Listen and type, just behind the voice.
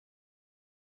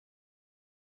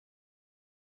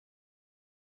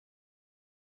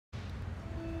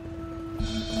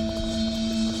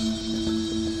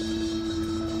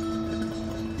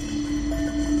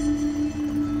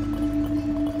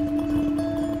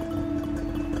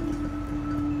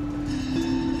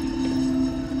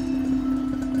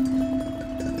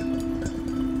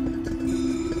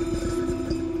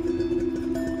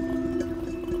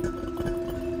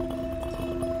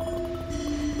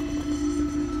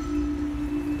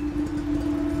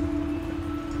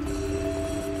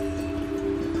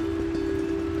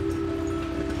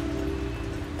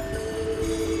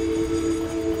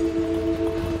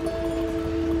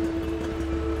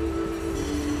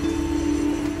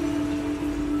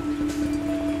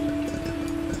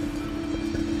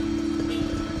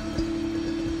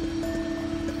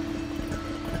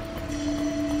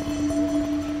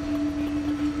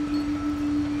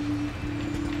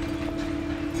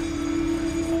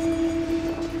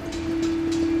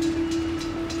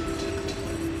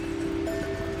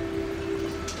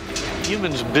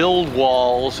humans build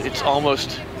walls, it's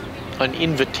almost an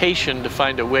invitation to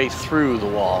find a way through the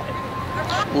wall.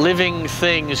 Living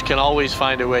things can always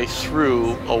find a way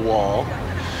through a wall.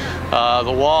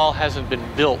 The wall hasn't been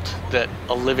built that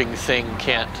a living thing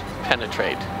can't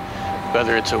penetrate.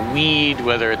 Whether it's a weed,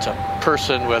 whether it's a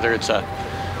person, whether it's a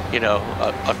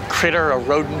critter, a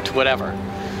rodent, whatever.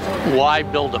 Why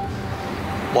build them?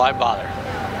 Why bother?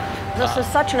 This is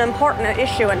such an important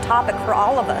issue and topic for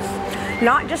all of us.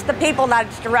 Not just the people that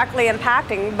it's directly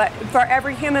impacting, but for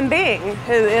every human being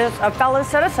who is a fellow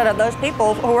citizen of those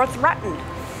people who are threatened.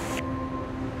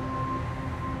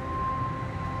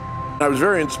 I was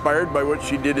very inspired by what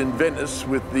she did in Venice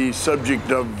with the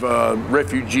subject of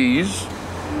refugees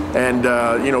and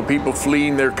people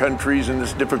fleeing their countries in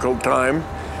this difficult time.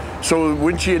 So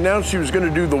when she announced she was going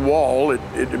to do the wall,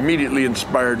 it immediately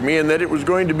inspired me, and that it was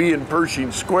going to be in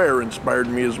Pershing Square inspired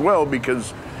me as well,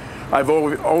 because I've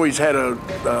always had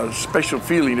a special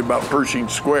feeling about Pershing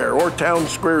Square, or town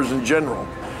squares in general.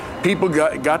 People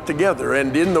got together,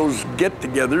 and in those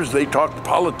get-togethers, they talked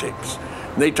politics,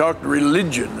 they talked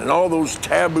religion, and all those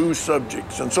taboo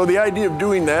subjects. And so the idea of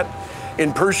doing that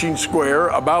in Pershing Square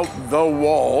about the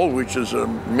wall, which is a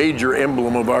major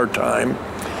emblem of our time,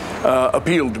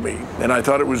 appealed to me. And I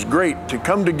thought it was great to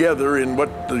come together in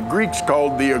what the Greeks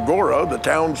called the agora, the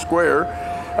town square,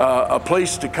 a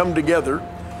place to come together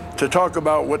to talk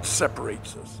about what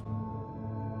separates us.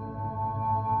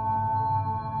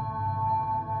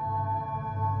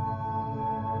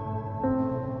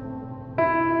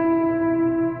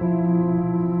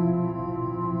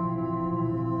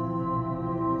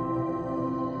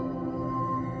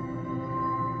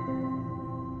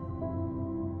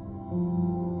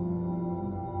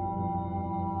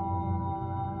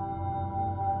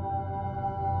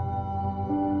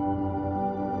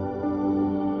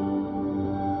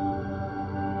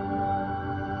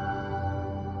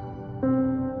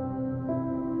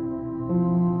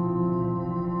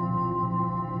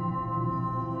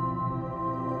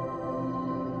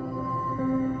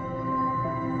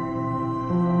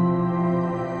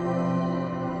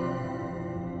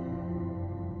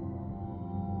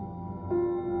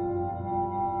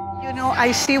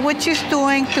 I see what she's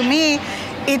doing. To me,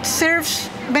 it serves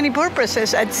many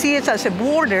purposes. I see it as a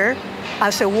border,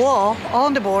 as a wall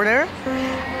on the border.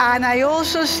 And I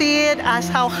also see it as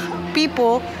how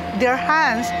people, their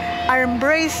hands, are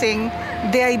embracing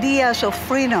the ideas of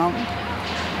freedom.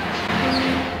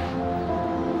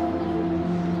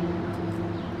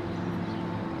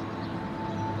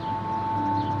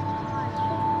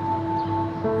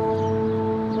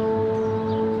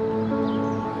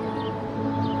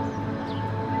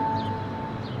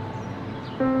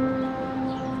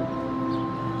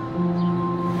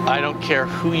 I don't care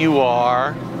who you are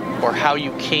or how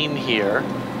you came here.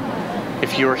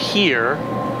 If you're here,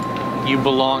 you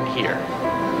belong here.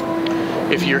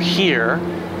 If you're here,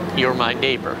 you're my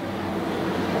neighbor.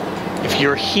 If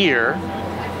you're here,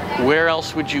 where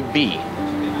else would you be?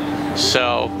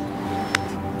 So,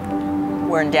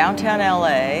 we're in downtown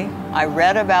LA. I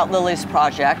read about Lily's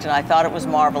project and I thought it was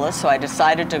marvelous, so I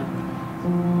decided to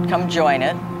come join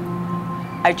it.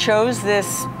 I chose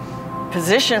this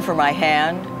position for my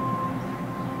hand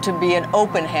to be an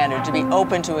open-handed, to be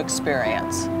open to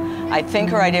experience. I think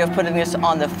her idea of putting this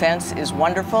on the fence is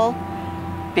wonderful,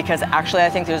 because actually I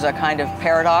think there's a kind of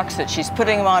paradox that she's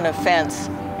putting them on a fence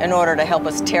in order to help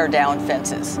us tear down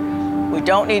fences. We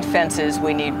don't need fences,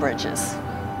 we need bridges.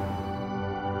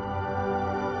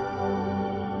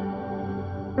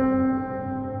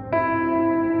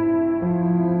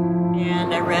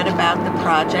 And I read about the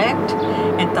project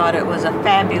and thought it was a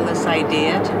fabulous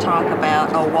idea to talk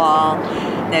about a wall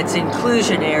that's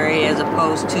inclusionary as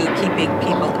opposed to keeping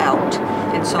people out.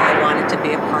 And so I wanted to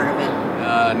be a part of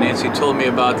it. Nancy told me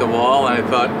about the wall, and I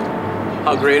thought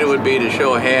how great it would be to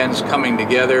show hands coming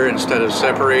together instead of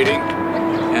separating,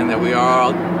 and that we are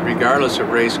all, regardless of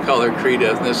race, color, creed,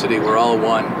 ethnicity, we're all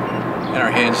one, and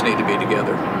our hands need to be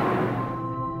together.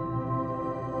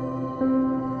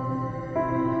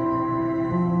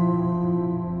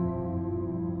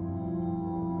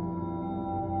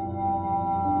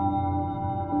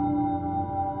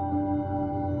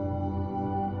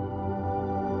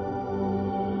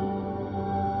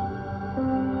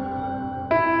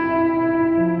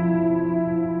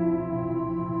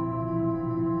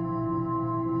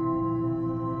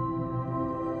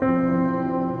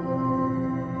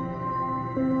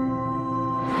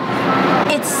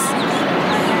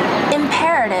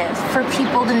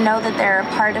 people to know that they're a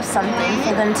part of something,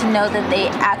 for them to know that they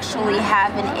actually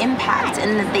have an impact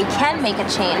and that they can make a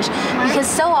change. Because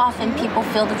so often people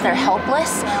feel that they're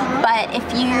helpless, but if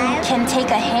you can take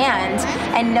a hand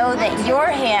and know that your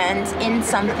hand in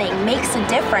something makes a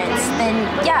difference, then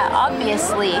yeah,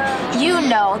 obviously you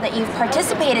know that you've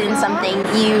participated in something,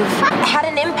 you've had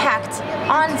an impact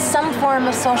on some form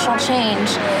of social change.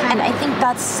 And I think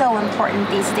that's so important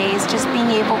these days, just being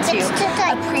able to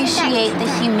appreciate the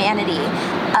humanity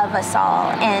of us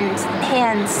all. And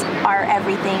hands are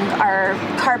everything. Our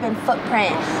carbon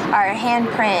footprint, our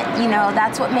handprint, you know,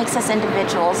 that's what makes us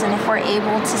individuals. And if we're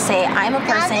able to say, I'm a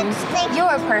person,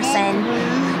 you're a person,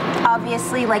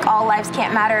 obviously, like, all lives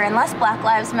can't matter unless Black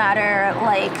lives matter.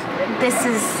 Like, this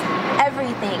is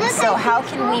everything. So how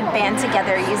can we band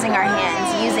together using our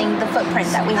hands, using the footprint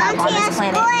that we have on this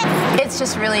planet? It's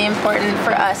just really important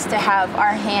for us to have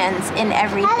our hands in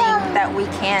everything that we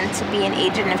can to be an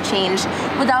agent of change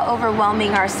without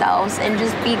overwhelming ourselves, and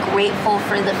just be grateful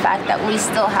for the fact that we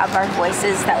still have our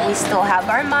voices, that we still have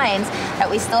our minds, that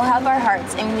we still have our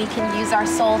hearts, and we can use our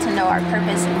soul to know our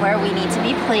purpose and where we need to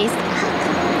be placed,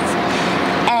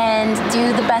 and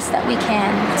do the best that we can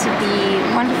to be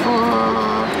wonderful,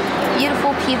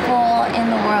 beautiful people in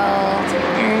the world,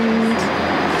 and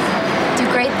do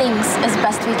great things as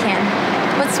best we can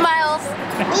with smiles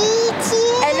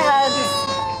and hugs.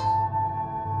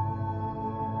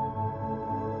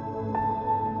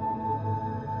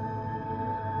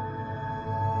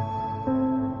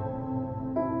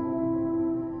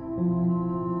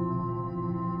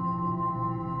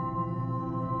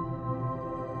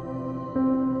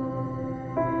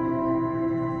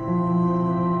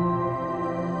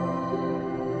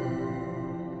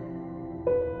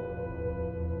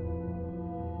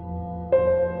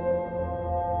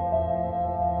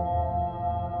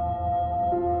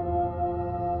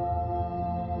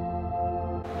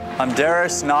 I'm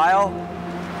Darius Nile,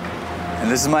 and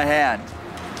this is my hand.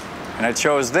 And I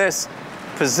chose this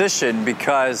position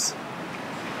because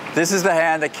this is the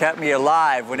hand that kept me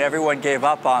alive when everyone gave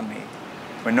up on me,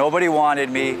 when nobody wanted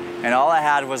me, and all I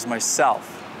had was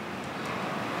myself.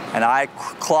 And I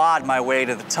clawed my way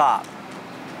to the top.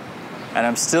 And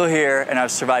I'm still here, and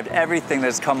I've survived everything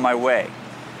that's come my way.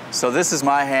 So this is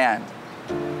my hand.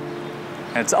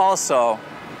 And it's also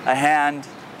a hand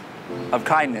of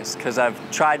kindness, because I've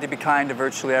tried to be kind to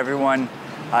virtually everyone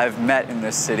I've met in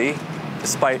this city,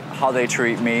 despite how they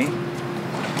treat me.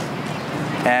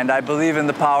 And I believe in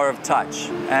the power of touch.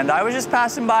 And I was just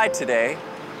passing by today,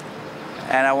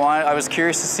 and I was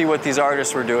curious to see what these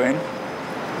artists were doing.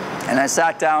 And I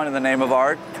sat down in the name of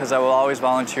art, because I will always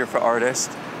volunteer for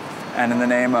artists, and in the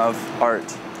name of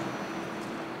art.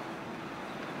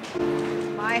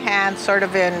 My hand sort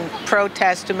of in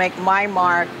protest to make my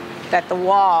mark that the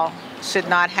wall should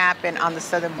not happen on the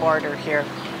southern border here.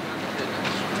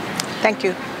 Thank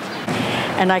you.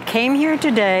 And I came here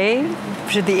today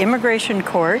to the immigration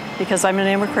court because I'm an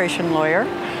immigration lawyer,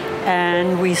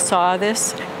 and we saw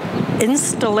this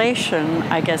installation,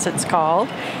 I guess it's called,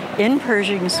 in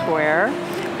Pershing Square,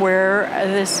 where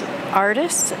this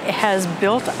artist has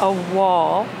built a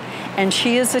wall, and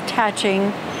she is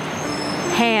attaching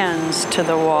hands to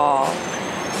the wall.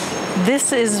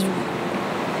 This is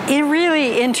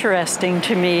really interesting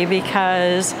to me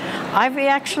because I've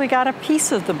actually got a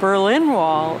piece of the Berlin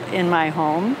Wall in my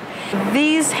home.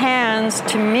 These hands,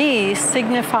 to me,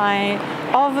 signify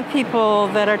all the people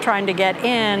that are trying to get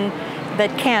in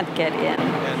that can't get in.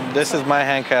 And this is my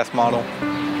hand cast model.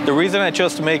 The reason I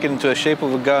chose to make it into a shape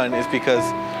of a gun is because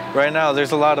right now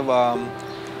there's a lot of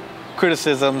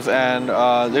criticisms, and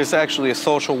there's actually a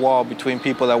social wall between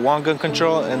people that want gun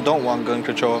control and don't want gun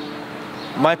control.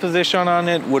 My position on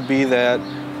it would be that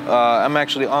I'm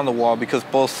actually on the wall because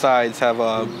both sides have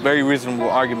very reasonable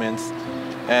arguments,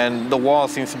 and the wall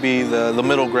seems to be the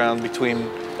middle ground between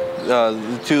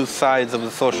the two sides of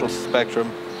the social spectrum.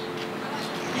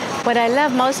 What I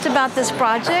love most about this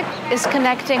project is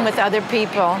connecting with other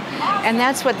people, and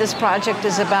that's what this project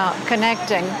is about,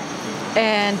 connecting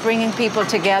and bringing people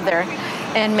together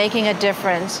and making a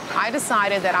difference. I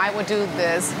decided that I would do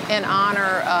this in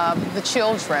honor of the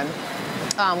children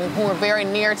who are very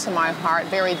near to my heart,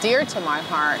 very dear to my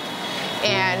heart.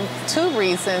 And two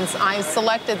reasons. I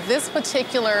selected this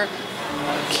particular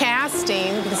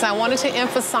casting because I wanted to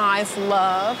emphasize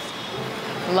love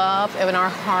in our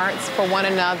hearts for one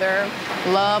another,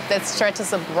 love that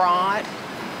stretches abroad,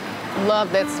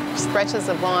 love that stretches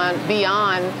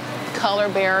beyond color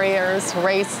barriers,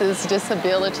 races,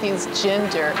 disabilities,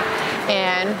 gender,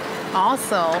 and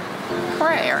also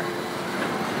prayer,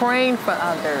 praying for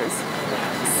others,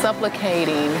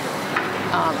 supplicating,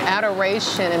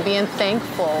 adoration and being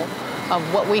thankful of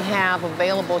what we have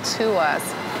available to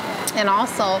us. And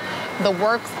also the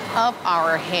work of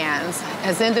our hands.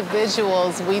 As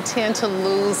individuals, we tend to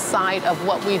lose sight of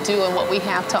what we do and what we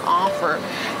have to offer.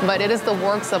 But it is the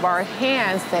works of our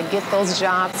hands that get those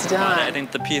jobs done. I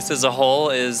think the piece as a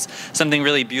whole is something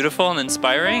really beautiful and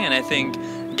inspiring, and I think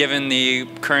given the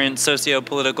current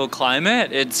socio-political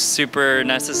climate, it's super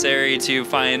necessary to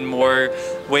find more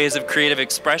ways of creative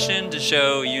expression to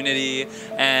show unity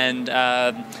and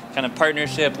kind of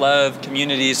partnership, love,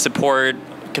 community, support,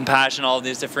 compassion, all of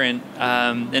these different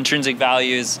intrinsic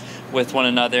values with one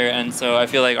another. And so I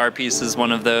feel like our piece is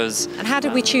one of those. And how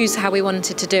did we choose how we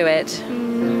wanted to do it?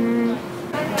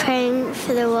 Praying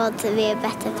for the world to be a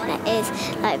better place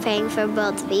is like praying for a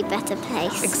world to be a better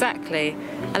place. Exactly.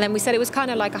 And then we said it was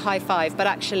kind of like a high five, but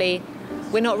actually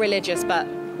we're not religious, but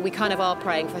we kind of are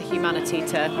praying for humanity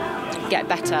to get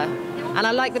better. And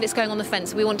I like that it's going on the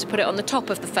fence. We want to put it on the top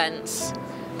of the fence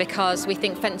because we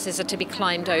think fences are to be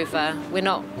climbed over. We're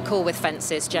not cool with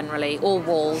fences generally, or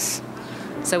walls.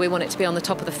 So we want it to be on the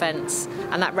top of the fence,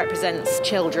 and that represents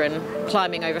children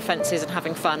climbing over fences and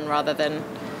having fun rather than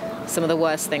some of the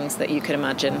worst things that you could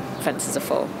imagine fences are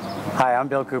for. Hi, I'm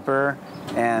Bill Cooper,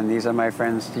 and these are my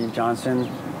friends Steve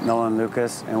Johnson, Nolan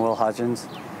Lucas, and Will Hudgens.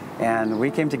 And we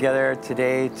came together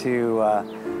today to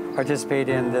participate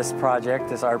in this project,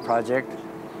 this art project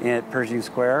at Pershing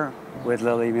Square with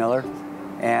Lily Miller.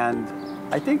 And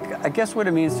I guess what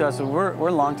it means to us is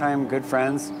we're longtime good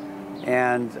friends,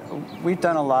 and we've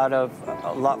done a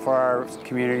lot for our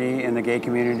community and the gay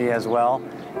community as well.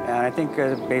 And I think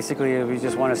basically we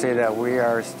just want to say that we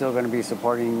are still going to be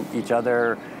supporting each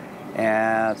other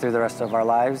and through the rest of our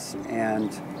lives.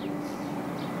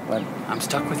 But I'm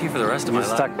stuck with you for the rest of my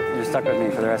life. You're stuck with me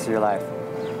for the rest of your life.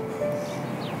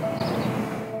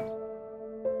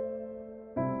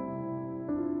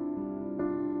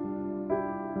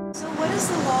 So what does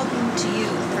the wall mean to you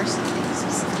personally?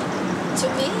 To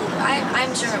me,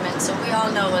 I'm German, so we all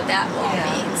know what that wall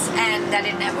means, and that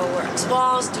it never works.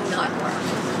 Walls do not work.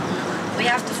 We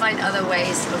have to find other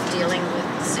ways of dealing with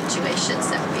situations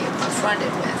that we are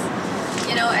confronted with,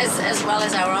 you know, as well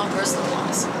as our own personal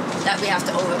walls that we have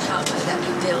to overcome and that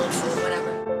we build for